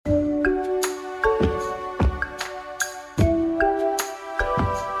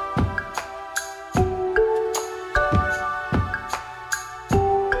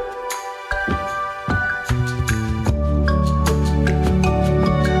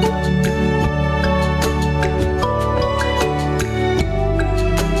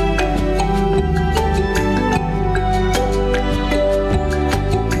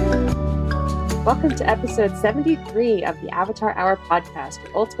episode 73 of the Avatar Hour podcast,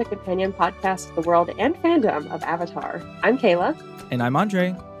 your ultimate companion podcast of the world and fandom of Avatar. I'm Kayla. And I'm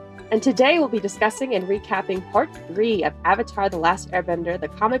Andre. And today we'll be discussing and recapping part 3 of Avatar The Last Airbender, the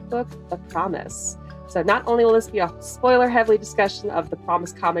comic book, The Promise. So not only will this be a spoiler-heavy discussion of the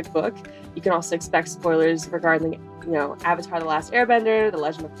Promise comic book, you can also expect spoilers regarding, Avatar The Last Airbender, The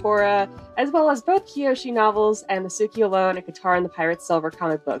Legend of Korra, as well as both Kyoshi novels and the Suki Alone and Katara and the Pirate Silver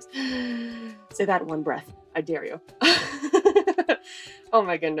comic books. Say that in one breath. I dare you. Oh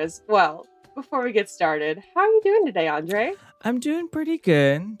my goodness. Well, before we get started, how are you doing today, Andre? I'm doing pretty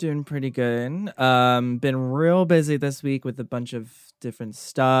good. Been real busy this week with a bunch of different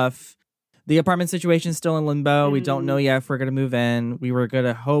stuff. The apartment situation is still in limbo. We don't know yet if we're going to move in. We were going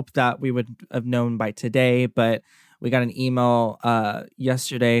to hope that we would have known by today, but we got an email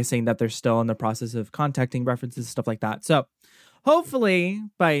yesterday saying that they're still in the process of contacting references, stuff like that. So hopefully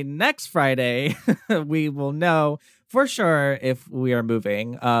by next Friday, we will know for sure if we are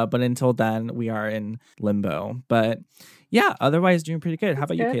moving. But until then, we are in limbo. But yeah, otherwise doing pretty good. How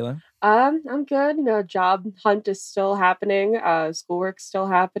about you, Kayla? I'm good. Job hunt is still happening. Schoolwork's still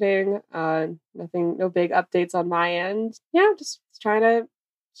happening. No big updates on my end. Yeah, just trying to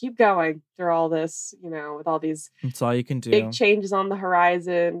keep going through all this, with all these That's all you can do. Big changes on the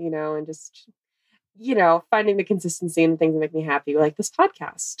horizon, and just, finding the consistency and things that make me happy, like this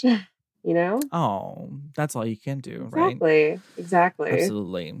podcast, Oh, that's all you can do, right? Exactly.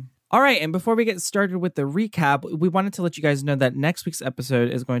 Absolutely. All right, and before we get started with the recap, we wanted to let you guys know that next week's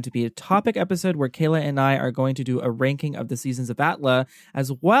episode is going to be a topic episode where Kayla and I are going to do a ranking of the seasons of Atla,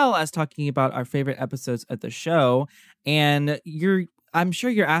 as well as talking about our favorite episodes of the show. And I'm sure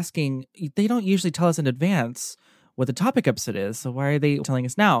you're asking, they don't usually tell us in advance what the topic episode is, so why are they telling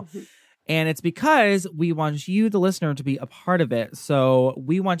us now? Mm-hmm. And it's because we want you, the listener, to be a part of it. So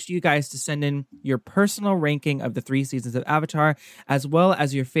we want you guys to send in your personal ranking of the 3 seasons of Avatar, as well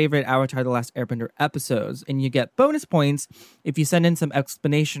as your favorite Avatar The Last Airbender episodes. And you get bonus points if you send in some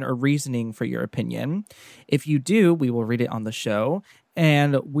explanation or reasoning for your opinion. If you do, we will read it on the show.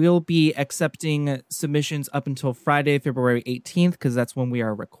 And we'll be accepting submissions up until Friday, February 18th, because that's when we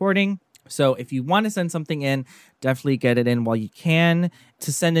are recording. So if you want to send something in, definitely get it in while you can.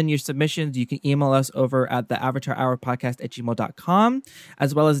 To send in your submissions, you can email us over at the Avatar Hour Podcast at gmail.com,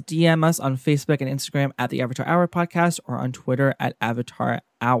 as well as DM us on Facebook and Instagram at the Avatar Hour Podcast or on Twitter at Avatar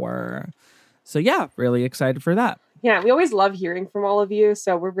Hour. So yeah, really excited for that. Yeah, we always love hearing from all of you.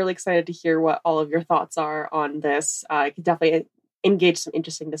 So we're really excited to hear what all of your thoughts are on this. I could definitely engage some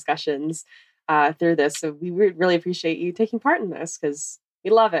interesting discussions through this. So we really appreciate you taking part in this because we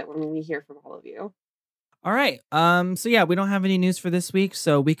love it when we hear from all of you. All right. So yeah, we don't have any news for this week,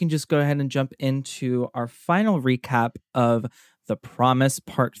 so we can just go ahead and jump into our final recap of The Promise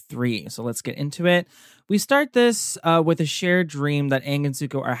Part 3. So let's get into it. We start this with a shared dream that Aang and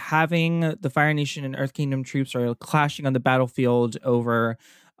Zuko are having. The Fire Nation and Earth Kingdom troops are clashing on the battlefield over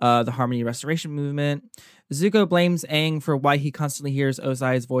the Harmony Restoration Movement. Zuko blames Aang for why he constantly hears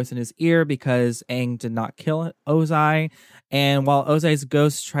Ozai's voice in his ear because Aang did not kill Ozai. And while Ozai's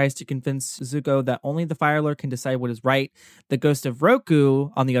ghost tries to convince Zuko that only the Fire Lord can decide what is right, the ghost of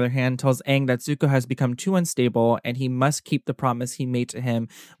Roku, on the other hand, tells Aang that Zuko has become too unstable and he must keep the promise he made to him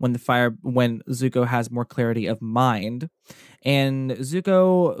when Zuko has more clarity of mind. And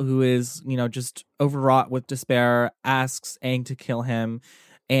Zuko, who is, just overwrought with despair, asks Aang to kill him.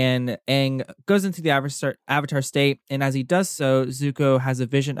 And Aang goes into the avatar state, and as he does so, Zuko has a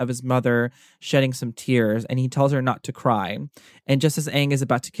vision of his mother shedding some tears, and he tells her not to cry. And just as Aang is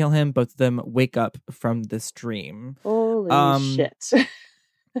about to kill him, both of them wake up from this dream. Holy shit.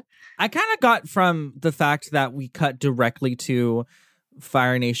 I kind of got from the fact that we cut directly to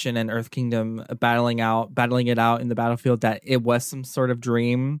Fire Nation and Earth Kingdom battling it out in the battlefield that it was some sort of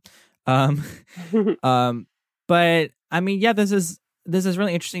dream. But I mean, yeah, this is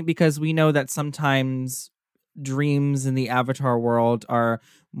really interesting because we know that sometimes dreams in the Avatar world are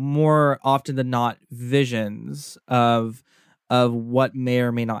more often than not visions of what may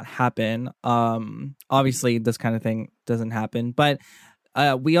or may not happen. Obviously, this kind of thing doesn't happen, but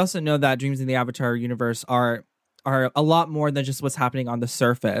we also know that dreams in the Avatar universe are a lot more than just what's happening on the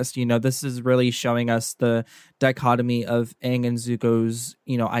surface. This is really showing us the dichotomy of Aang and Zuko's,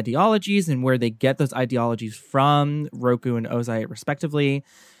 ideologies and where they get those ideologies from, Roku and Ozai respectively.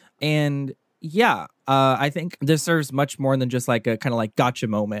 And yeah, I think this serves much more than just like a kind of like gotcha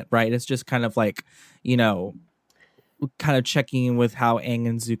moment, right? It's just kind of like, kind of checking in with how Aang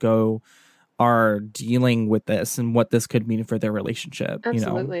and Zuko are dealing with this and what this could mean for their relationship.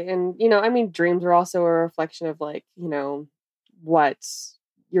 Absolutely. And, dreams are also a reflection of what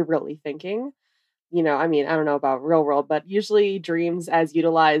you're really thinking. I mean, I don't know about real world, but usually dreams as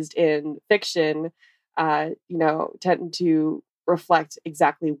utilized in fiction, tend to reflect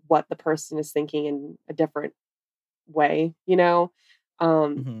exactly what the person is thinking in a different way,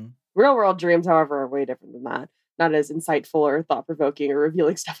 Um, Hmm. Real world dreams, however, are way different than that. Not as insightful or thought provoking or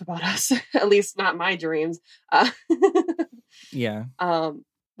revealing stuff about us. At least not my dreams. Uh, Yeah.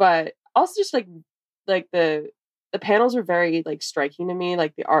 but also just like the panels are very like striking to me.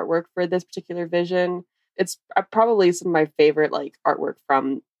 Like the artwork for this particular vision, it's probably some of my favorite like artwork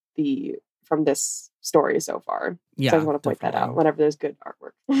the from this story so far. So I just Yeah, want to point that out definitely. whenever there's good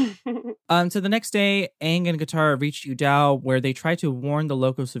artwork. So the next day, Aang and Katara reached Udao, where they tried to warn the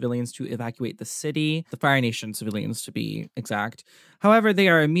local civilians to evacuate the city, the Fire Nation civilians to be exact. However, they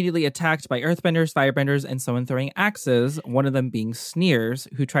are immediately attacked by earthbenders, firebenders, and someone throwing axes, one of them being Sneers,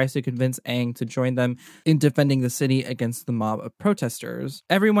 who tries to convince Aang to join them in defending the city against the mob of protesters.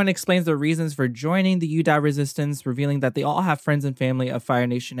 Everyone explains their reasons for joining the Udao resistance, revealing that they all have friends and family of Fire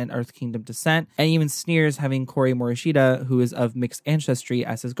Nation and Earth Kingdom descent, and even Sneers having Kori Morishita, who is of mixed ancestry,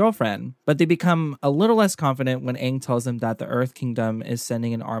 as his girlfriend. But they become a little less confident when Aang tells them that the Earth Kingdom is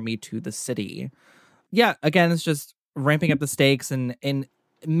sending an army to the city. Yeah, again, it's just ramping up the stakes and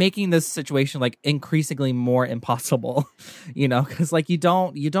making this situation like increasingly more impossible, because like you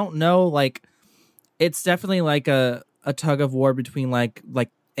don't know, like it's definitely like a tug of war between like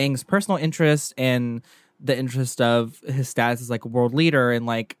Aang's personal interest and the interest of his status as like a world leader, and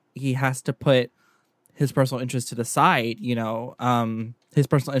like he has to put his personal interest to the side, his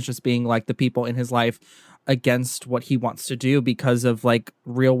personal interest being like the people in his life against what he wants to do because of like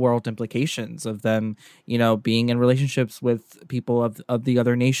real world implications of them, being in relationships with people of the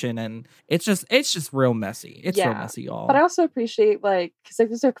other nation. And it's just real messy. It's real messy, y'all. But I also appreciate like, because like,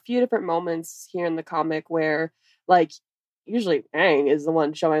 there's a few different moments here in the comic where like usually Aang is the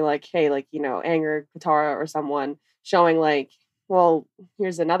one showing like, hey, like, Aang or Katara or someone showing like, well,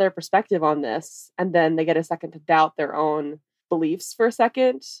 here's another perspective on this. And then they get a second to doubt their own beliefs for a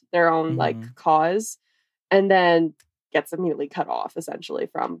second, their own like cause, and then gets immediately cut off essentially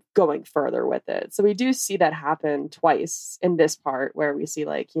from going further with it. So we do see that happen twice in this part where we see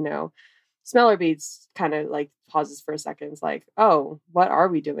like, Smeller Beats kind of like pauses for a second. It's like, oh, what are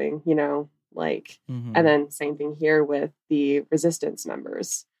we doing? And then same thing here with the resistance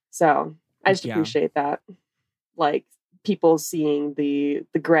members. So I just appreciate that. Like, people seeing the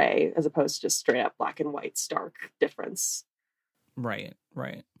gray as opposed to just straight up black and white stark difference. Right.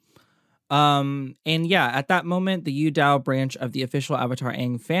 And yeah, at that moment, the Udao branch of the official Avatar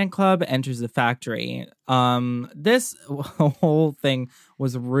Aang fan club enters the factory. This whole thing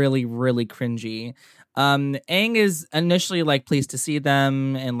was really, really cringy. Aang is initially like pleased to see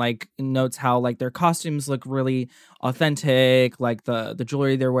them and like notes how like their costumes look really authentic, like the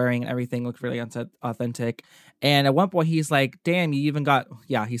jewelry they're wearing and everything looks really authentic. And at one point he's like, damn, you even got,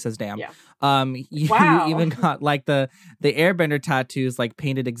 he says damn. Yeah. You Wow. even got like the Airbender tattoos like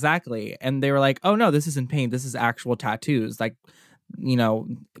painted exactly. And they were like, oh no, this isn't paint, this is actual tattoos. Like,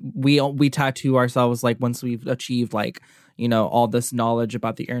 we tattoo ourselves like once we've achieved like, all this knowledge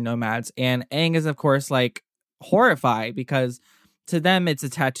about the air nomads. And Aang is of course like horrified because to them it's a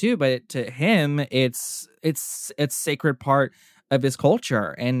tattoo, but to him it's sacred part of his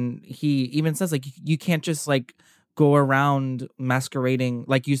culture. And he even says like you can't just like go around masquerading,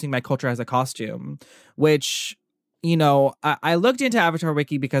 like using my culture as a costume, which I looked into Avatar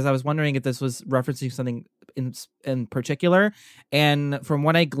Wiki because I was wondering if this was referencing something in particular. And from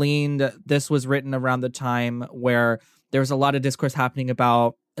what I gleaned, this was written around the time where there was a lot of discourse happening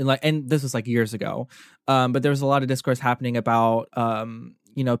about, and this was like years ago, but there was a lot of discourse happening about,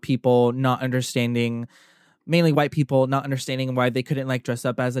 people not understanding, mainly white people not understanding why they couldn't like dress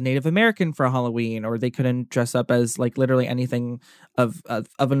up as a Native American for Halloween, or they couldn't dress up as like literally anything of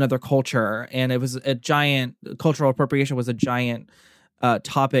another culture. And it was a giant cultural appropriation was a giant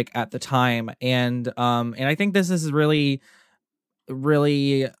topic at the time. And I think this is really,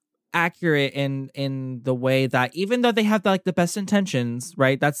 really accurate in the way that even though they have like the best intentions,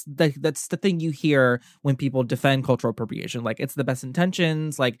 right? That's the thing you hear when people defend cultural appropriation. Like it's the best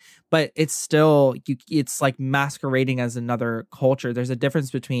intentions, like, but it's still it's like masquerading as another culture. There's a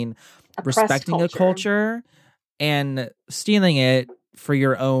difference between respecting a culture and stealing it for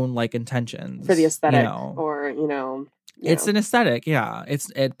your own like intentions, for the aesthetic, or it's an aesthetic. Yeah,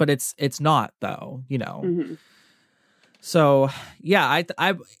 but it's not though. Mm-hmm. So yeah,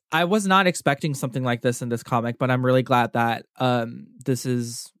 I was not expecting something like this in this comic, but I'm really glad that this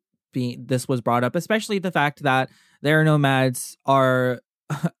was brought up, especially the fact that their nomads are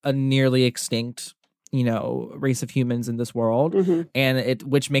a nearly extinct race of humans in this world, and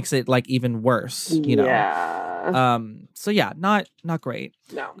which makes it like even worse, Yeah. So yeah, not great.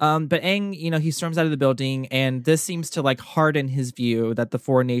 No. But Aang, he storms out of the building, and this seems to like harden his view that the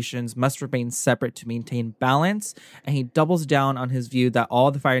four nations must remain separate to maintain balance, and he doubles down on his view that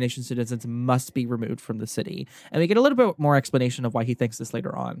all the Fire Nation citizens must be removed from the city. And we get a little bit more explanation of why he thinks this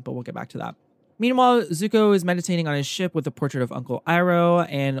later on, but we'll get back to that. Meanwhile, Zuko is meditating on his ship with a portrait of Uncle Iroh,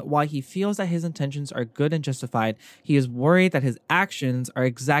 and while he feels that his intentions are good and justified, he is worried that his actions are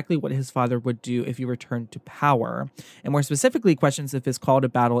exactly what his father would do if he returned to power, and more specifically questions if his call to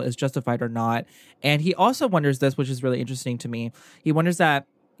battle is justified or not. And he also wonders this, which is really interesting to me. He wonders that,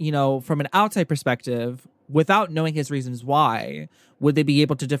 from an outside perspective, without knowing his reasons why, would they be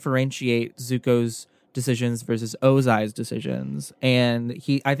able to differentiate Zuko's decisions versus Ozai's decisions? And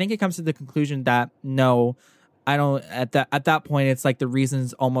I think he comes to the conclusion that no, I don't. At that point, it's like the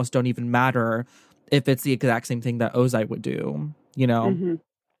reasons almost don't even matter if it's the exact same thing that Ozai would do.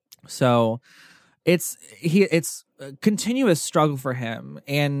 So it's a continuous struggle for him,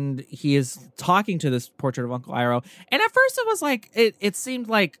 and he is talking to this portrait of Uncle Iroh. And at first, it was like it seemed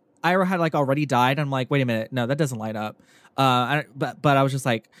like Iroh had like already died. I'm like, wait a minute, no, that doesn't line up. But I was just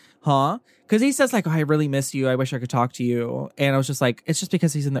like, huh? Because he says like, oh, I really miss you. I wish I could talk to you. And I was just like, it's just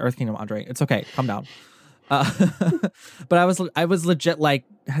because he's in the Earth Kingdom, Andre. It's okay. Calm down. But I was legit like,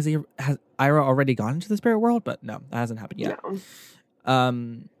 has Iroh already gone into the spirit world? But no, that hasn't happened yet.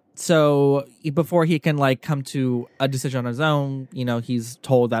 No. So before he can like come to a decision on his own, he's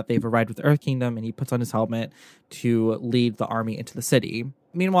told that they've arrived with the Earth Kingdom, and he puts on his helmet to lead the army into the city.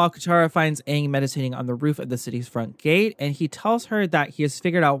 Meanwhile, Katara finds Aang meditating on the roof of the city's front gate, and he tells her that he has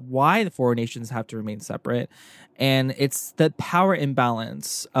figured out why the four nations have to remain separate. And it's the power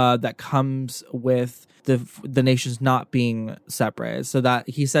imbalance that comes with the nations not being separate. So that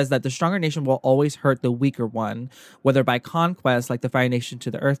he says that the stronger nation will always hurt the weaker one, whether by conquest, like the Fire Nation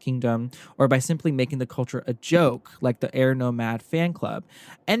to the Earth Kingdom, or by simply making the culture a joke, like the Air Nomad fan club.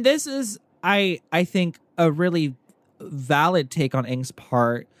 And this is, I think, a really valid take on Aang's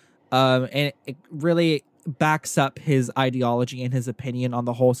part, and it really backs up his ideology and his opinion on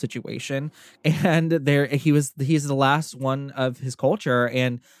the whole situation. And he's the last one of his culture,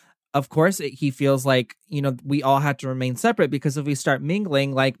 and of course he feels like we all have to remain separate, because if we start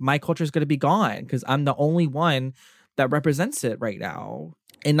mingling, like my culture is going to be gone because I'm the only one that represents it right now,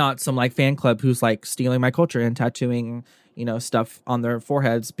 and not some like fan club who's like stealing my culture and tattooing stuff on their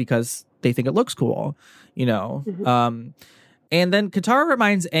foreheads because they think it looks cool, And then Katara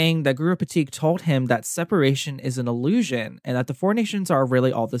reminds Aang that Guru Patik told him that separation is an illusion and that the four nations are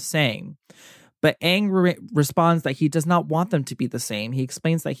really all the same. But Aang responds that he does not want them to be the same. He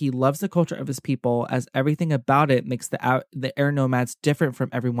explains that he loves the culture of his people, as everything about it makes the air nomads different from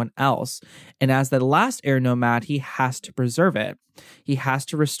everyone else. And as the last air nomad, he has to preserve it. He has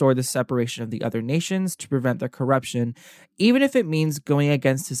to restore the separation of the other nations to prevent their corruption, even if it means going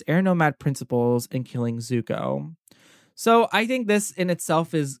against his air nomad principles and killing Zuko. So I think this in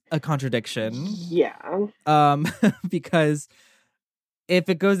itself is a contradiction. Yeah. Because if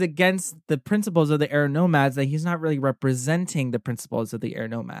it goes against the principles of the air nomads, then he's not really representing the principles of the air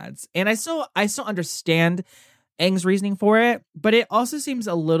nomads. And I still understand Aang's reasoning for it, but it also seems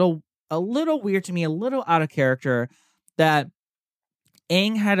a little weird to me, a little out of character, that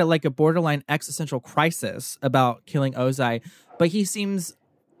Aang had a borderline existential crisis about killing Ozai, but he seems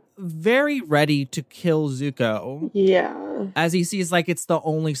very ready to kill Zuko. Yeah. As he sees like it's the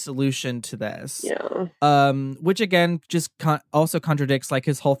only solution to this. Yeah. Which again just also contradicts like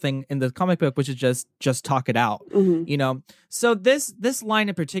his whole thing in the comic book, which is just talk it out. Mm-hmm. So this line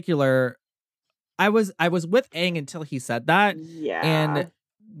in particular, I was with Aang until he said that. Yeah. And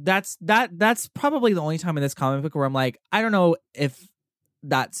that's probably the only time in this comic book where I'm like, I don't know if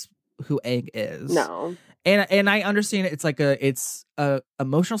that's who Aang is. No. And I understand it's it's a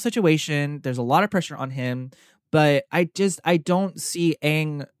emotional situation. There's a lot of pressure on him, but I don't see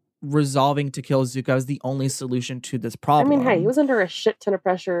Aang resolving to kill Zuko as the only solution to this problem. I mean, hey, he was under a shit ton of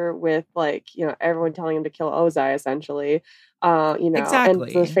pressure with everyone telling him to kill Ozai, essentially.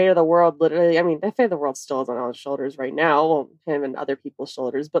 Exactly. And the fate of the world, literally. I mean, the fate of the world still is on his shoulders right now, well, him and other people's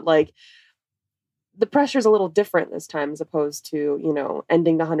shoulders, but the pressure's a little different this time as opposed to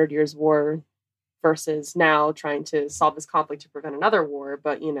ending the 100 Years' War versus now trying to solve this conflict to prevent another war.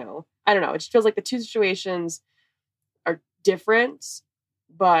 But, I don't know. It just feels like the two situations are different,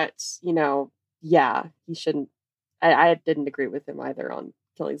 but, yeah, he shouldn't. I didn't agree with him either on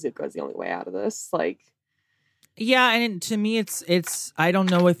killing Zuko as the only way out of this. Yeah, and to me, it's I don't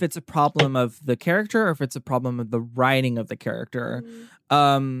know if it's a problem of the character or if it's a problem of the writing of the character.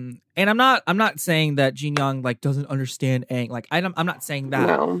 And I'm not saying that Jin Young like doesn't understand Aang. Like I'm not saying that,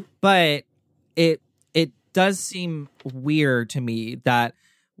 No. but it does seem weird to me that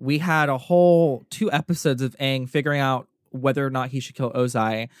we had a whole 2 episodes of Aang figuring out whether or not he should kill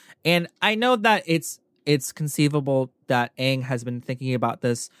Ozai, and I know that it's conceivable that Aang has been thinking about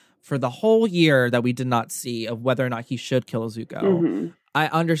this for the whole year that we did not see of whether or not he should kill Zuko. Mm-hmm. I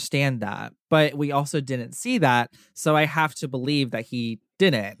understand that, but we also didn't see that, so I have to believe that he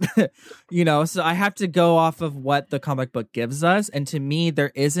didn't. So I have to go off of what the comic book gives us, and to me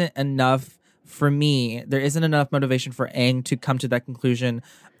there isn't enough motivation for Aang to come to that conclusion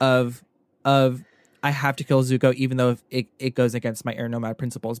of I have to kill Zuko even though it goes against my air nomad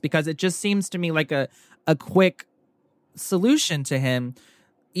principles, because it just seems to me like a quick solution to him,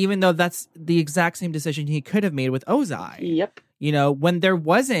 even though that's the exact same decision he could have made with Ozai. Yep. When there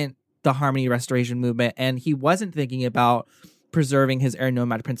wasn't the harmony restoration movement and he wasn't thinking about preserving his air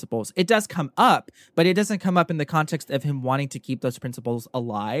nomad principles. It does come up, but it doesn't come up in the context of him wanting to keep those principles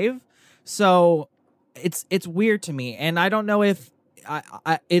alive. So it's weird to me. And I don't know if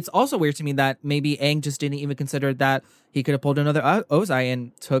it's also weird to me that maybe Aang just didn't even consider that he could have pulled another Ozai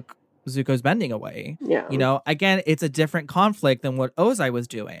and took Zuko's bending away. Yeah. Again, it's a different conflict than what Ozai was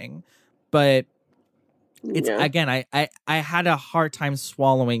doing, but it's again, I had a hard time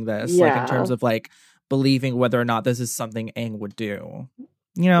swallowing this, like in terms of like believing whether or not this is something Aang would do.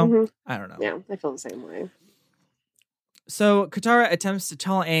 I don't know. Yeah, I feel the same way. So Katara attempts to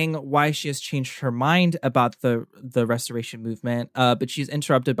tell Aang why she has changed her mind about the restoration movement, but she's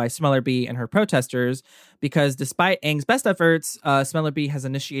interrupted by Smellerbee and her protesters because despite Aang's best efforts, Smellerbee has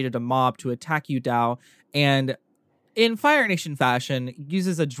initiated a mob to attack Yu Dao and in Fire Nation fashion,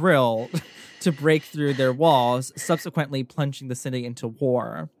 uses a drill to break through their walls, subsequently plunging the city into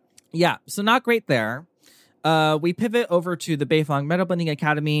war. Yeah, so not great there. We pivot over to the Beifong Metal Blending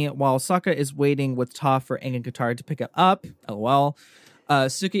Academy while Sokka is waiting with Toph for Aang and Katara to pick it up. LOL.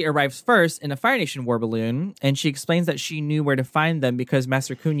 Suki arrives first in a Fire Nation war balloon, and she explains that she knew where to find them because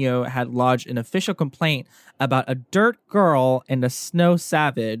Master Kunio had lodged an official complaint about a dirt girl and a snow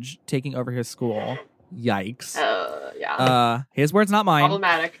savage taking over his school. Yikes. Yeah. His words, not mine.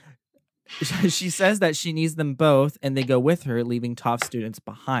 Problematic. She says that she needs them both, and they go with her, leaving Toph's students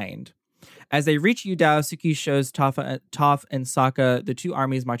behind. As they reach Yu Dao, Suki shows Toph and Sokka the two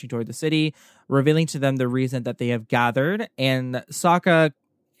armies marching toward the city, revealing to them the reason that they have gathered. And Sokka,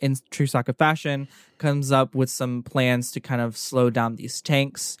 in true Sokka fashion, comes up with some plans to kind of slow down these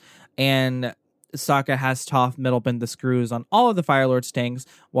tanks. And Sokka has Toph metal bend the screws on all of the Fire Lord's tanks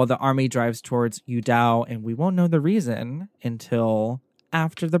while the army drives towards Yu Dao, and we won't know the reason until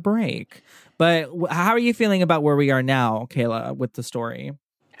after the break. But how are you feeling about where we are now, Kayla, with the story?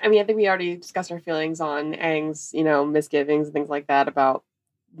 I mean, I think we already discussed our feelings on Aang's, misgivings and things like that about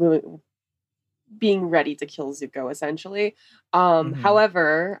being ready to kill Zuko, essentially.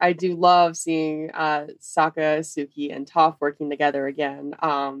 However, I do love seeing Sokka, Suki, and Toph working together again.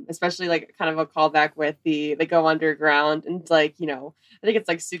 Especially like kind of a callback with they go underground and like, I think it's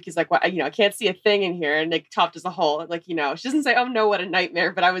like Suki's like, what, I can't see a thing in here, and like Toph does a hole. Like, she doesn't say, oh no, what a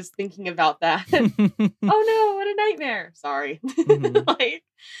nightmare, but I was thinking about that. Oh no, what a nightmare. Sorry.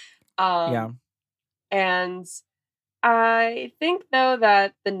 Yeah. And I think though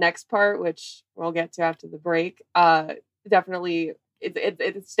that the next part, which we'll get to after the break, definitely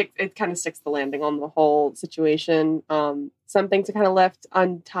it kind of sticks the landing on the whole situation. Some things are kind of left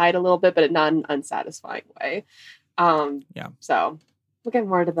untied a little bit, but not in an unsatisfying way. So we'll get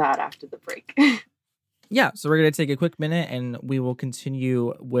more to that after the break. Yeah, so we're going to take a quick minute and we will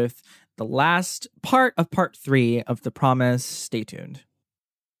continue with the last part of part 3 of The Promise. Stay tuned.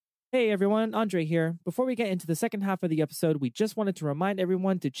 Hey everyone, Andre here. Before we get into the second half of the episode, we just wanted to remind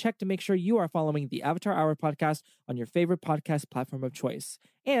everyone to check to make sure you are following the Avatar Hour podcast on your favorite podcast platform of choice.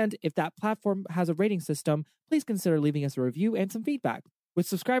 And if that platform has a rating system, please consider leaving us a review and some feedback. With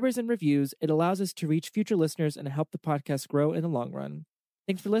subscribers and reviews, it allows us to reach future listeners and help the podcast grow in the long run.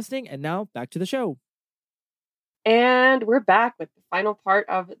 Thanks for listening, and now back to the show. And we're back with the final part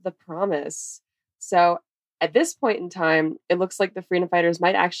of The Promise. So at this point in time, it looks like the freedom fighters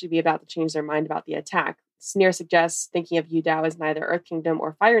might actually be about to change their mind about the attack. Sneer suggests thinking of Yu Dao as neither Earth Kingdom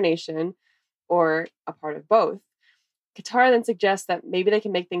or Fire Nation, or a part of both. Katara then suggests that maybe they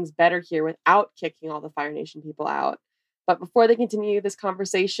can make things better here without kicking all the Fire Nation people out. But before they continue this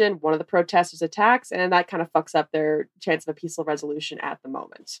conversation, one of the protesters attacks, and that kind of fucks up their chance of a peaceful resolution at the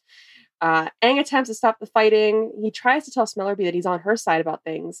moment. Aang attempts to stop the fighting. He tries to tell Smellerby that he's on her side about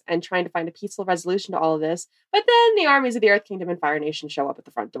things and trying to find a peaceful resolution to all of this. But then the armies of the Earth Kingdom and Fire Nation show up at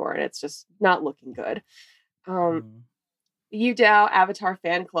the front door, and it's just not looking good. Yu Dao Avatar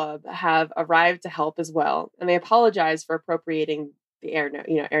fan club have arrived to help as well, and they apologize for appropriating the air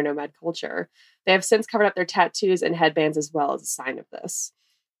nomad culture. They have since covered up their tattoos and headbands as well as a sign of this,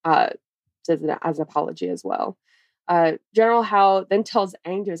 as an apology as well. General Hao then tells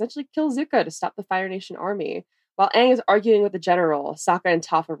Aang to essentially kill Zuko to stop the Fire Nation army. While Aang is arguing with the general, Sokka and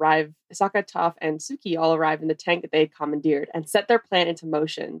Toph and Suki all arrive in the tank that they had commandeered and set their plan into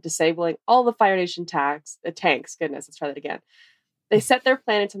motion, disabling all the Fire Nation tanks. Goodness, let's try that again. They set their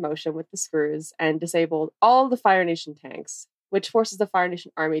plan into motion with the screws and disabled all the Fire Nation tanks, which forces the Fire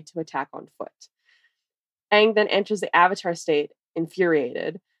Nation army to attack on foot. Aang then enters the Avatar state,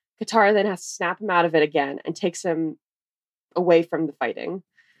 infuriated. Katara then has to snap him out of it again and takes him away from the fighting.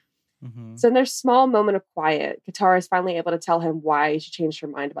 So in their small moment of quiet, Katara is finally able to tell him why she changed her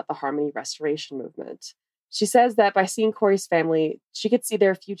mind about the Harmony Restoration movement. She says that by seeing Corey's family, she could see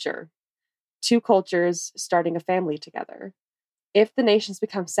their future. 2 cultures starting a family together. If the nations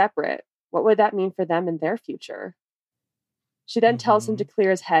become separate, what would that mean for them and their future? She then tells him to clear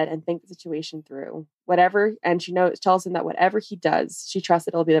his head and think the situation through. And she tells him that whatever he does, she trusts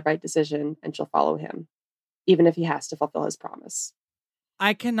that it'll be the right decision and she'll follow him, even if he has to fulfill his promise.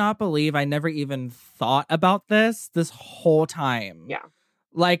 I cannot believe I never even thought about this whole time. Yeah.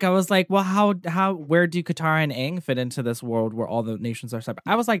 Like, I was like, well, where do Katara and Aang fit into this world where all the nations are separate?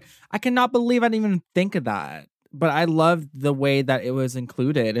 I was like, I cannot believe I didn't even think of that. But I love the way that it was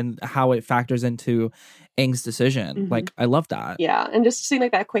included and how it factors into Aang's decision. Like, I love that. Yeah, and just seeing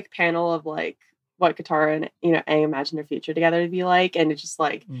like that quick panel of like what Katara and Aang imagine their future together to be like, and it's just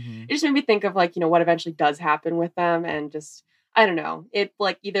like it just made me think of like what eventually does happen with them, and just I don't know. It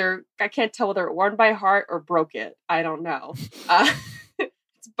like either I can't tell whether it warmed my heart or broke it. I don't know.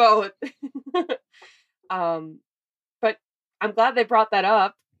 It's both. But I'm glad they brought that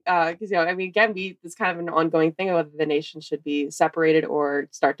up. Because again, it's kind of an ongoing thing of whether the nation should be separated or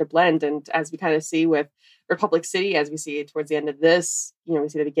start to blend. And as we kind of see with Republic City, as we see towards the end of this, we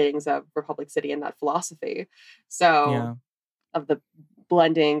see the beginnings of Republic City and that philosophy. So of the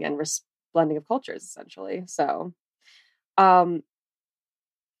blending and blending of cultures, essentially. So,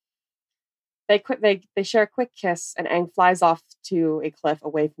 they share a quick kiss, and Aang flies off to a cliff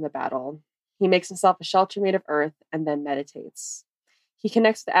away from the battle. He makes himself a shelter made of earth and then meditates. He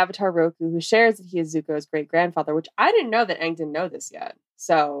connects with the Avatar Roku, who shares that he is Zuko's great-grandfather, which I didn't know that Aang didn't know this yet.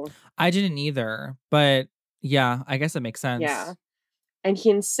 So I didn't either, but yeah, I guess it makes sense. Yeah. And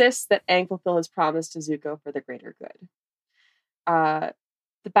he insists that Aang fulfill his promise to Zuko for the greater good.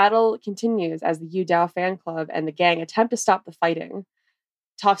 The battle continues as the Yu Dao fan club and the gang attempt to stop the fighting.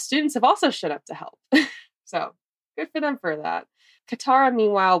 Toph students have also showed up to help. So good for them for that. Katara,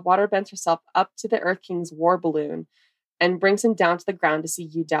 meanwhile, waterbends herself up to the Earth King's war balloon and brings him down to the ground to see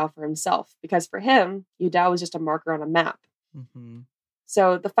Yu Dao for himself. Because for him, Yu Dao was just a marker on a map.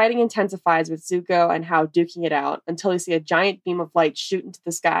 So the fighting intensifies with Zuko and Hao duking it out until we see a giant beam of light shoot into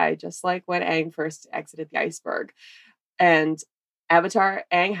the sky, just like when Aang first exited the iceberg. And Avatar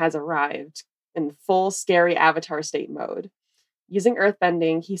Aang has arrived in full scary Avatar state mode. Using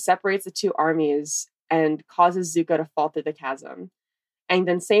earthbending, he separates the 2 armies and causes Zuko to fall through the chasm. Aang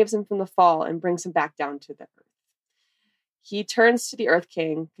then saves him from the fall and brings him back down to the earth. He turns to the Earth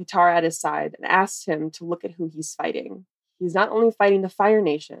King, Katara at his side, and asks him to look at who he's fighting. He's not only fighting the Fire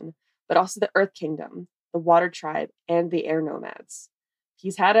Nation, but also the Earth Kingdom, the Water Tribe, and the Air Nomads.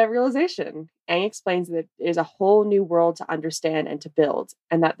 He's had a realization. Aang explains that it is a whole new world to understand and to build,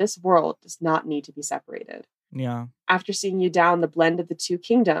 and that this world does not need to be separated. Yeah. After seeing you down the blend of the 2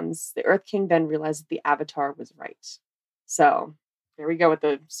 kingdoms, the Earth King then realized that the Avatar was right. So there we go with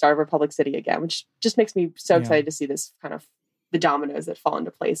the start of Republic City again, which just makes me so excited to see this kind of the dominoes that fall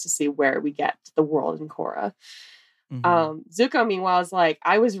into place to see where we get the world in Korra. Zuko, meanwhile, is like,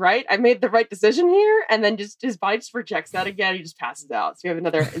 I was right. I made the right decision here. And then just his body just rejects that again. He just passes out. So you have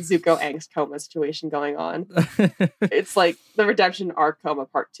another Zuko angst coma situation going on. It's like the redemption arc coma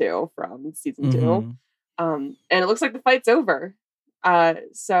part 2 from season 2. And it looks like the fight's over.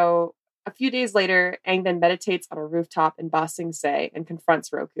 So a few days later, Aang then meditates on a rooftop in Ba Sing Se and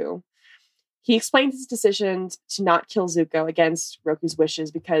confronts Roku. He explains his decision to not kill Zuko against Roku's wishes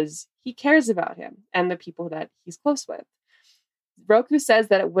because he cares about him and the people that he's close with. Roku says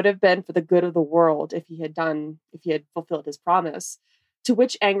that it would have been for the good of the world if he had fulfilled his promise. To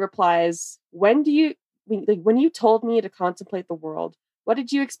which Aang replies, when you told me to contemplate the world, what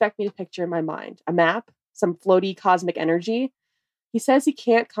did you expect me to picture in my mind? A map? Some floaty cosmic energy? He says he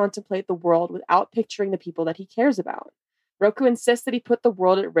can't contemplate the world without picturing the people that he cares about. Roku insists that he put the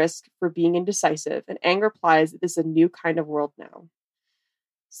world at risk for being indecisive, and Aang replies that this is a new kind of world now.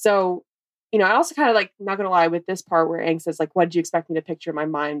 So, I also kind of like, not gonna lie, with this part where Aang says, like, what did you expect me to picture in my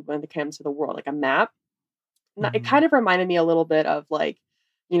mind when it comes to the world? Like a map? It kind of reminded me a little bit of like,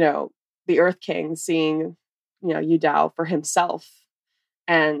 the Earth King seeing, Yu Dao for himself.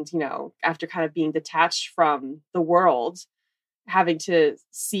 And, after kind of being detached from the world, having to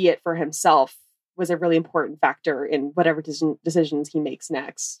see it for himself was a really important factor in whatever decisions he makes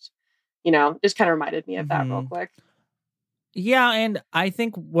next. Just kind of reminded me of that real quick. Yeah, and I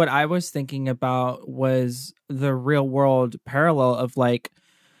think what I was thinking about was the real world parallel of like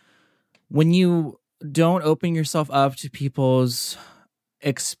when you don't open yourself up to people's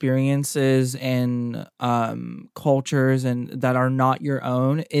experiences and cultures and that are not your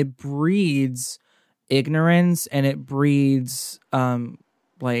own, it breeds ignorance and it breeds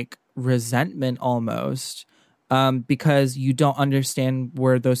like resentment almost, because you don't understand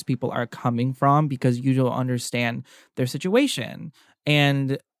where those people are coming from, because you don't understand their situation.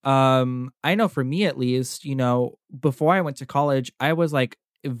 And I know for me at least, before I went to college, I was like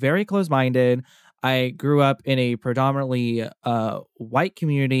very close-minded. I grew up in a predominantly white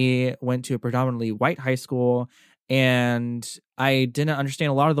community, went to a predominantly white high school, and I didn't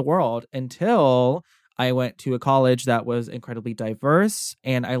understand a lot of the world until I went to a college that was incredibly diverse,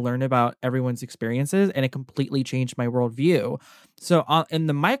 and I learned about everyone's experiences, and it completely changed my worldview. So in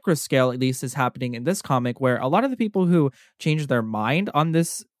the micro scale, at least, is happening in this comic, where a lot of the people who change their mind on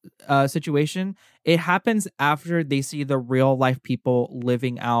this situation, it happens after they see the real life people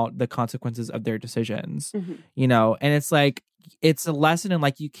living out the consequences of their decisions, and it's like, it's a lesson in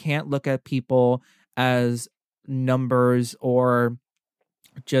like, you can't look at people as numbers or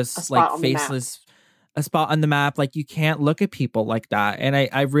just like faceless, a spot on the map. Like, you can't look at people like that. And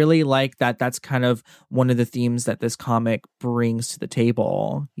I really like that. That's kind of one of the themes that this comic brings to the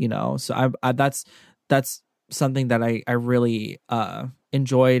table, so I that's something that I really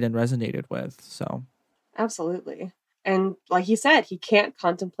enjoyed and resonated with. So absolutely. And like he said, he can't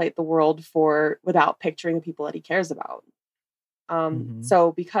contemplate the world without picturing the people that he cares about.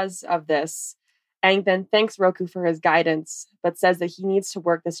 So because of this, Aang then thanks Roku for his guidance, but says that he needs to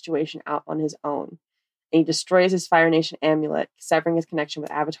work the situation out on his own. And he destroys his Fire Nation amulet, severing his connection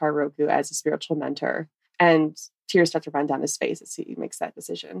with Avatar Roku as his spiritual mentor. And tears start to run down his face as he makes that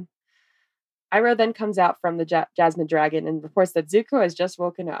decision. Iroh then comes out from the Jasmine Dragon and reports that Zuko has just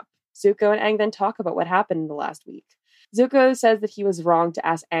woken up. Zuko and Aang then talk about what happened in the last week. Zuko says that he was wrong to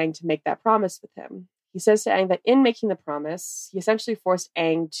ask Aang to make that promise with him. He says to Aang that in making the promise, he essentially forced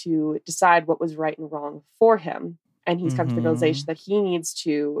Aang to decide what was right and wrong for him. And he's come to the realization that he needs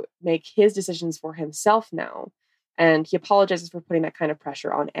to make his decisions for himself now. And he apologizes for putting that kind of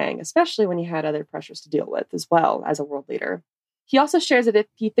pressure on Aang, especially when he had other pressures to deal with as well as a world leader. He also shares that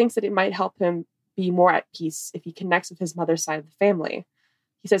he thinks that it might help him be more at peace if he connects with his mother's side of the family.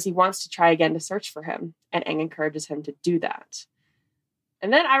 He says he wants to try again to search for him, and Aang encourages him to do that.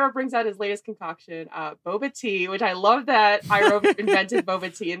 And then Iroh brings out his latest concoction, boba tea, which I love that Iroh invented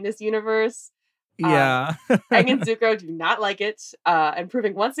boba tea in this universe. Yeah. Aang and Zuko do not like it, and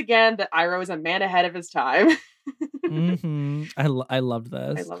proving once again that Iroh is a man ahead of his time. I loved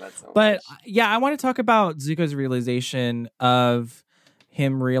this. I love it so much. But yeah, I want to talk about Zuko's realization of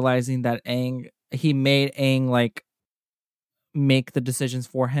him realizing that he made Aang like make the decisions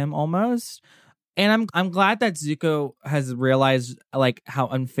for him almost. And I'm glad that Zuko has realized like how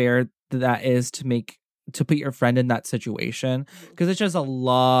unfair that is to put your friend in that situation, because it's just a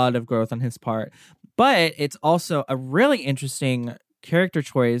lot of growth on his part. But it's also a really interesting character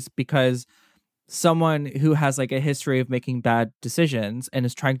choice, because someone who has like a history of making bad decisions and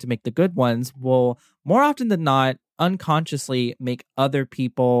is trying to make the good ones will more often than not unconsciously make other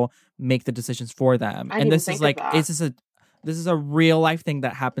people make the decisions for them. And this is like, this is a real life thing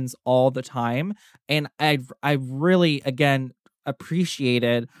that happens all the time. And I really, again,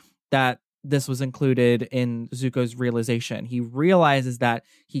 appreciated that this was included in Zuko's realization. He realizes that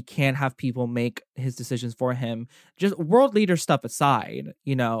he can't have people make his decisions for him. Just world leader stuff aside,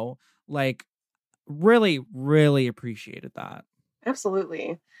 like really, really appreciated that.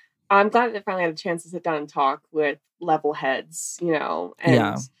 Absolutely. I'm glad that I finally had a chance to sit down and talk with level heads,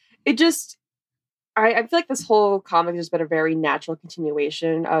 and it just, I feel like this whole comic has been a very natural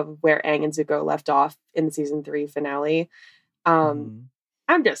continuation of where Aang and Zuko left off in the season 3 finale.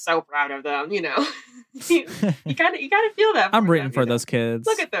 I'm just so proud of them, you gotta feel that. I'm rooting for those kids.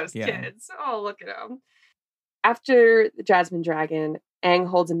 Look at those kids. Oh, look at them. After the Jasmine Dragon, Aang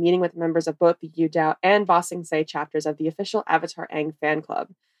holds a meeting with members of both the Yudao and Ba Sing Se chapters of the official Avatar Aang fan club.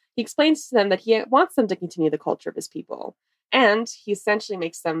 He explains to them that he wants them to continue the culture of his people, and he essentially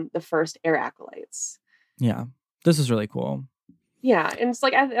makes them the first air acolytes. Yeah, this is really cool. Yeah, and it's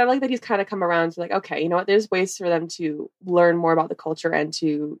like I like that he's kind of come around to like, okay, you know what? There's ways for them to learn more about the culture and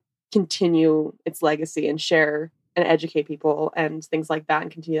to continue its legacy and share and educate people and things like that,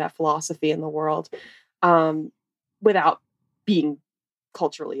 and continue that philosophy in the world, without being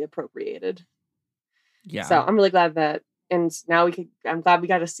culturally appropriated. Yeah. So I'm really glad that, and now I'm glad we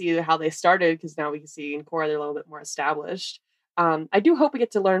got to see how they started, because now we can see in Korra they're a little bit more established. I do hope we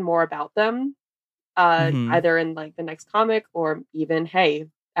get to learn more about them. Either in like the next comic, or even, hey,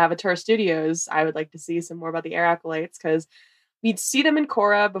 Avatar Studios, I would like to see some more about the Air Acolytes, because we'd see them in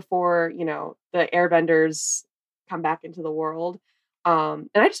Korra before, you know, the Airbenders come back into the world. And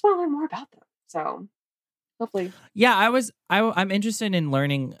I just want to learn more about them. So hopefully. Yeah, I'm interested in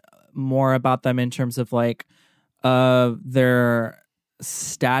learning more about them in terms of like their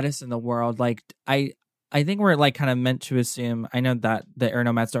status in the world. Like I think we're like kind of meant to assume, I know that the air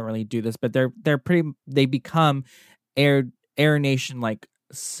nomads don't really do this, but they become air nation like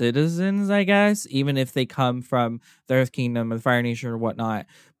citizens, I guess, even if they come from the Earth Kingdom or the Fire Nation or whatnot.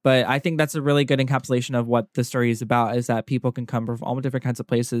 But I think that's a really good encapsulation of what the story is about, is that people can come from all different kinds of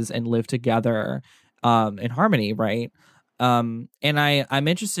places and live together in harmony, right? And I'm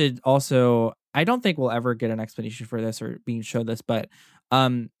interested also, I don't think we'll ever get an explanation for this or being shown this, but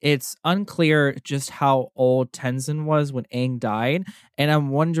it's unclear just how old Tenzin was when Aang died, and I'm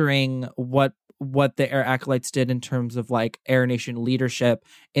wondering what the Air Acolytes did in terms of like Air Nation leadership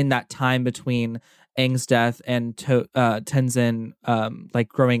in that time between Aang's death and Tenzin like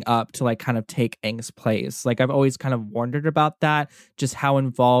growing up to like kind of take Aang's place. Like I've always kind of wondered about that, just how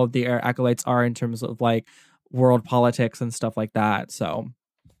involved the Air Acolytes are in terms of like world politics and stuff like that. So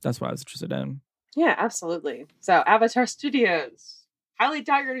that's what I was interested in. Yeah, absolutely. So Avatar Studios, highly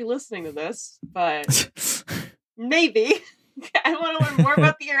doubt you're listening to this, but maybe. I want to learn more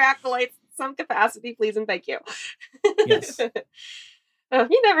about the Air Acolytes in some capacity, please and thank you. Yes.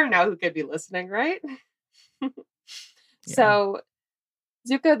 You never know who could be listening, right? Yeah. So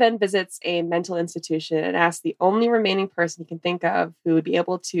Zuko then visits a mental institution and asks the only remaining person he can think of who would be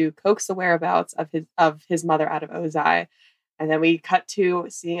able to coax the whereabouts of his mother out of Ozai. And then we cut to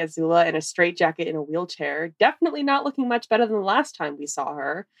seeing Azula in a straitjacket in a wheelchair, definitely not looking much better than the last time we saw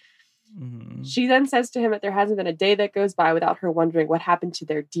her. Mm-hmm. She then says to him that there hasn't been a day that goes by without her wondering what happened to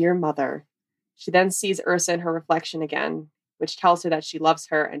their dear mother. She then sees Ursa in her reflection again, which tells her that she loves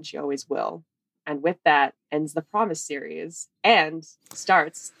her and she always will. And with that ends the Promise series and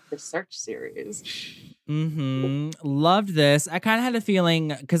starts the Search series. Loved this. I kind of had a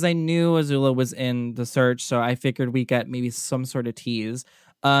feeling, because I knew Azula was in the Search, so I figured we get maybe some sort of tease.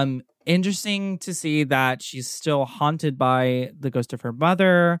 Interesting to see that she's still haunted by the ghost of her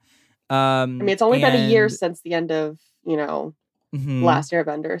mother. I mean, it's only been a year since the end of, Last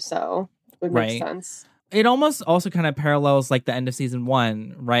Airbender, so it would make sense. It almost also kind of parallels like the end of season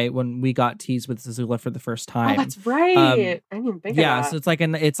 1, right? When we got teased with Azula for the first time. Oh, that's right. I didn't even think of that. Yeah, so it's like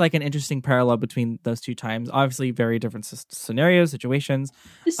an interesting parallel between those two times. Obviously, very different scenarios, situations.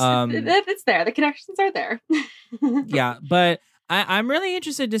 It's there. The connections are there. Yeah, but I'm really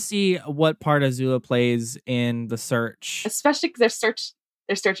interested to see what part Azula plays in the Search. Especially because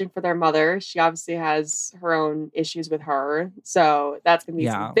they're searching for their mother. She obviously has her own issues with her. So that's going to be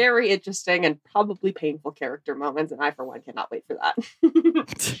some very interesting and probably painful character moments. And I, for one, cannot wait for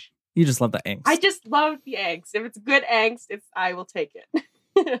that. You just love the angst. I just love the angst. If it's good angst, I will take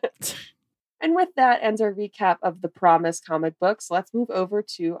it. And with that ends our recap of the Promise comic book. So let's move over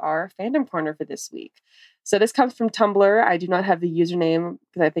to our fandom corner for this week. So this comes from Tumblr. I do not have the username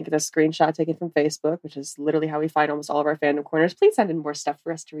because I think it's a screenshot taken from Facebook, which is literally how we find almost all of our fandom corners. Please send in more stuff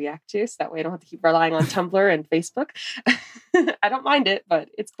for us to react to, so that way I don't have to keep relying on Tumblr and Facebook. I don't mind it, but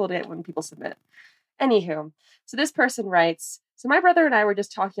it's cool to get when people submit. Anywho, so this person writes, so my brother and I were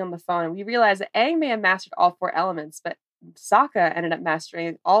just talking on the phone, and we realized that Aang may have mastered all 4 elements, but Sokka ended up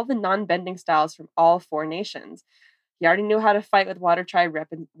mastering all the non-bending styles from all 4 nations. He already knew how to fight with Water Tribe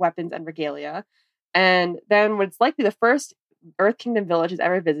weapons and regalia. And then what's likely the first Earth Kingdom village he's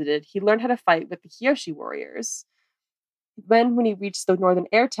ever visited, he learned how to fight with the Kyoshi warriors. When he reached the Northern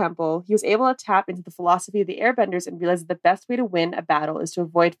Air Temple, he was able to tap into the philosophy of the Airbenders and realize that the best way to win a battle is to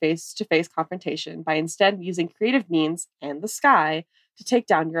avoid face-to-face confrontation by instead using creative means and the sky to take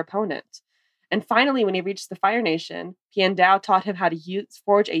down your opponent. And finally, when he reached the Fire Nation, Piandao taught him how to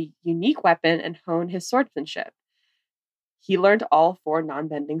forge a unique weapon and hone his swordsmanship. He learned all 4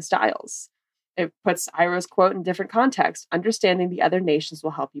 non-bending styles. It puts Iroh's quote in different context. Understanding the other nations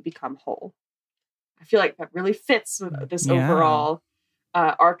will help you become whole. I feel like that really fits with this overall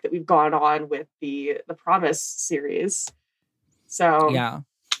arc that we've gone on with the Promise series. So yeah,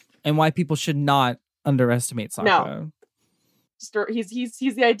 and why people should not underestimate Sokka. No.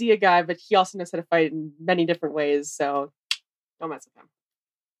 He's the idea guy, but he also knows how to fight in many different ways. So don't mess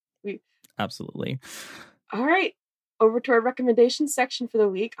with him. Absolutely. All right. Over to our recommendation section for the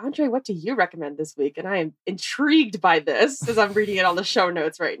week. Andre, what do you recommend this week? And I am intrigued by this as I'm reading it on the show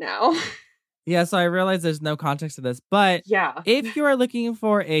notes right now. Yeah, so I realize there's no context to this, but if you are looking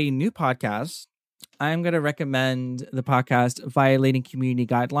for a new podcast, I'm going to recommend the podcast Violating Community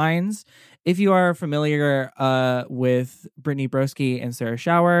Guidelines. If you are familiar with Brittany Broski and Sarah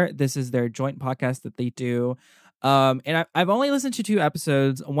Shower, this is their joint podcast that they do. And I've only listened to 2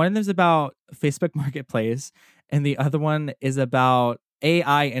 episodes. One of them is about Facebook Marketplace, and the other one is about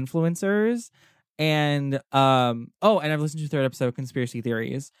AI influencers. And and I've listened to the 3rd episode, Conspiracy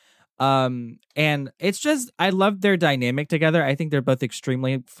Theories. And it's just, I love their dynamic together. I think they're both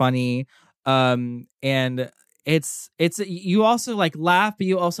extremely funny. And it's you also like laugh, but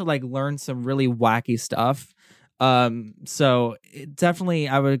you also like learn some really wacky stuff. So definitely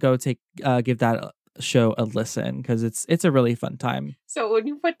I would go give that show a listen, because it's a really fun time. So when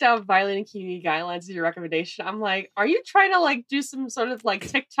you put down Violating Community Guidelines as your recommendation, I'm like, are you trying to like do some sort of like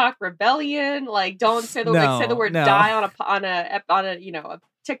TikTok rebellion? Like, don't say the say the word die on a you know, a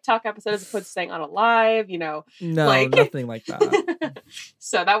TikTok episode as opposed to saying on a live, you know. No, like, nothing like that.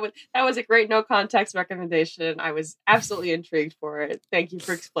 So that was a great no context recommendation. I was absolutely intrigued for it. Thank you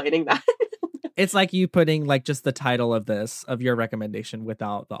for explaining that. It's like you putting like just the title of your recommendation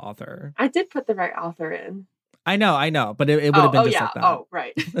without the author. I did put the right author in. I know, but it would have been just like that. Oh,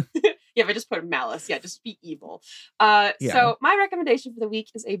 right. Yeah, if I just put Malice, just be evil. So my recommendation for the week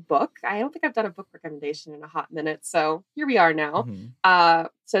is a book. I don't think I've done a book recommendation in a hot minute, so here we are now. Mm-hmm.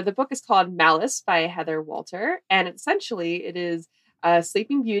 So the book is called Malice by Heather Walter, and essentially it is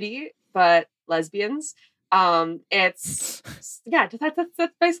Sleeping Beauty, but lesbians. It's that's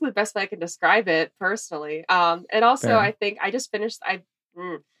basically the best way I can describe it personally. And also Fair. I think I just finished. I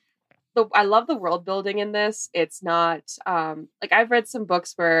love the world building in this. It's not like I've read some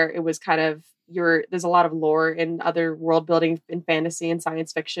books where it was kind of there's a lot of lore in other world building in fantasy and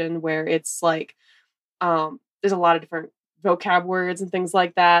science fiction where it's like there's a lot of different vocab words and things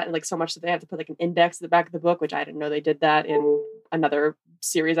like that, and like so much that they have to put like an index at the back of the book, which I didn't know they did that in another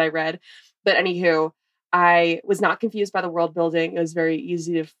series I read. But anywho, I was not confused by the world building. It was very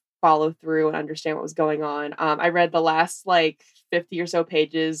easy to follow through and understand what was going on. I read the last like 50 or so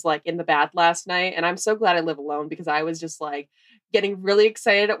pages like in the bath last night, and I'm so glad I live alone, because I was just like getting really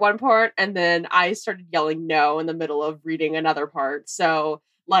excited at one part, and then I started yelling no in the middle of reading another part. So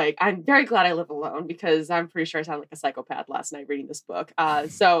like I'm very glad I live alone, because I'm pretty sure I sound like a psychopath last night reading this book.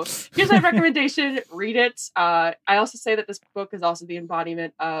 So here's my recommendation: read it. I also say that this book is also the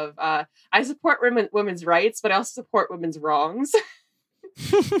embodiment of I support women's rights, but I also support women's wrongs.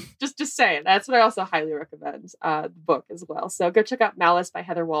 just saying. That's what I also highly recommend the book as well. So go check out Malice by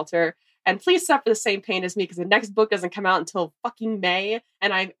Heather Walter, and please suffer the same pain as me, because the next book doesn't come out until fucking May,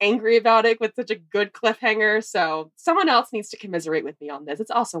 and I'm angry about it with such a good cliffhanger. So someone else needs to commiserate with me on this.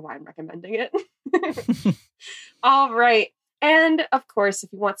 It's also why I'm recommending it. All right. And of course,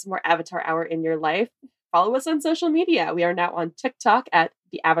 if you want some more Avatar Hour in your life, follow us on social media. We are now on TikTok at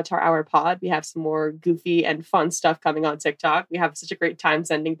the Avatar Hour Pod. We have some more goofy and fun stuff coming on TikTok. We have such a great time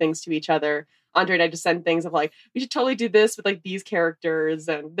sending things to each other. Andre and I just send things of like, we should totally do this with like these characters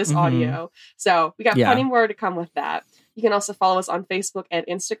and this audio. So we got plenty more to come with that. You can also follow us on Facebook and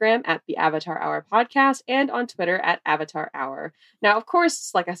Instagram at the Avatar Hour Podcast, and on Twitter at Avatar Hour. Now, of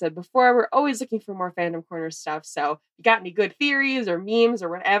course, like I said before, we're always looking for more Fandom Corner stuff. So if you got any good theories or memes or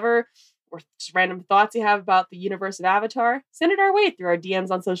whatever, or just random thoughts you have about the universe of Avatar, send it our way through our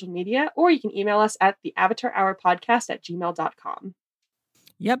DMs on social media, or you can email us at the Avatar Hour Podcast at gmail.com.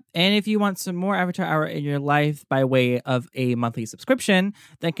 Yep. And if you want some more Avatar Hour in your life by way of a monthly subscription,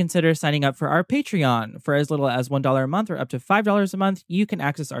 then consider signing up for our Patreon. For as little as $1 a month or up to $5 a month, you can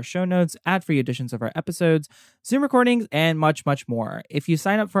access our show notes, ad-free editions of our episodes, Zoom recordings, and much, much more. If you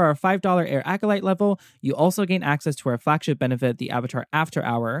sign up for our $5 Air Acolyte level, you also gain access to our flagship benefit, the Avatar After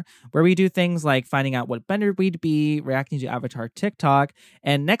Hour, where we do things like finding out what bender we'd be, reacting to Avatar TikTok,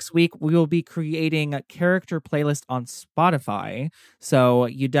 and next week we will be creating a character playlist on Spotify. So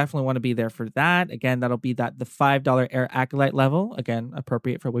you definitely want to be there for that. Again, that'll be the $5 Air Acolyte level. Again,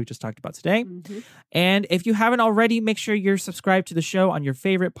 appropriate for what we just talked about today. Mm-hmm. And if you haven't already, make sure you're subscribed to the show on your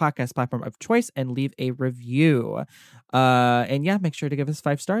favorite podcast platform of choice and leave a review. And yeah, make sure to give us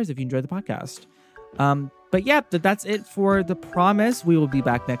 5 stars if you enjoy the podcast. But yeah, that's it for The Promise. We will be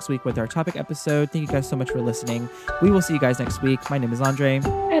back next week with our topic episode. Thank you guys so much for listening. We will see you guys next week. My name is Andre.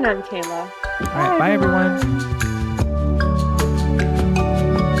 And I'm Kayla. All right, bye everyone.